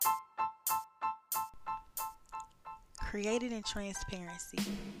created in transparency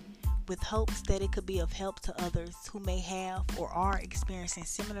with hopes that it could be of help to others who may have or are experiencing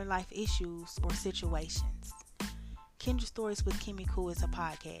similar life issues or situations. Kindred Stories with Kimmy Cool is a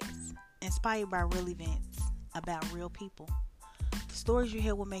podcast inspired by real events about real people. The stories you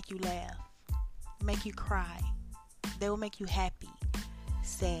hear will make you laugh, make you cry. They will make you happy,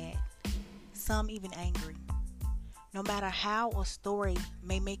 sad, some even angry. No matter how a story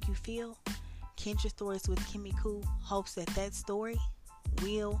may make you feel, Kindred Stories with Kimmy Cool hopes that story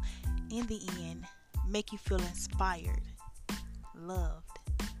will, in the end, make you feel inspired, loved,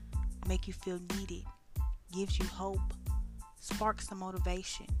 make you feel needed, gives you hope, sparks some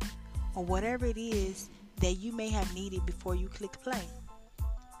motivation, or whatever it is that you may have needed before you click play.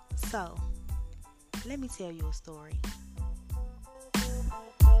 So, let me tell you a story.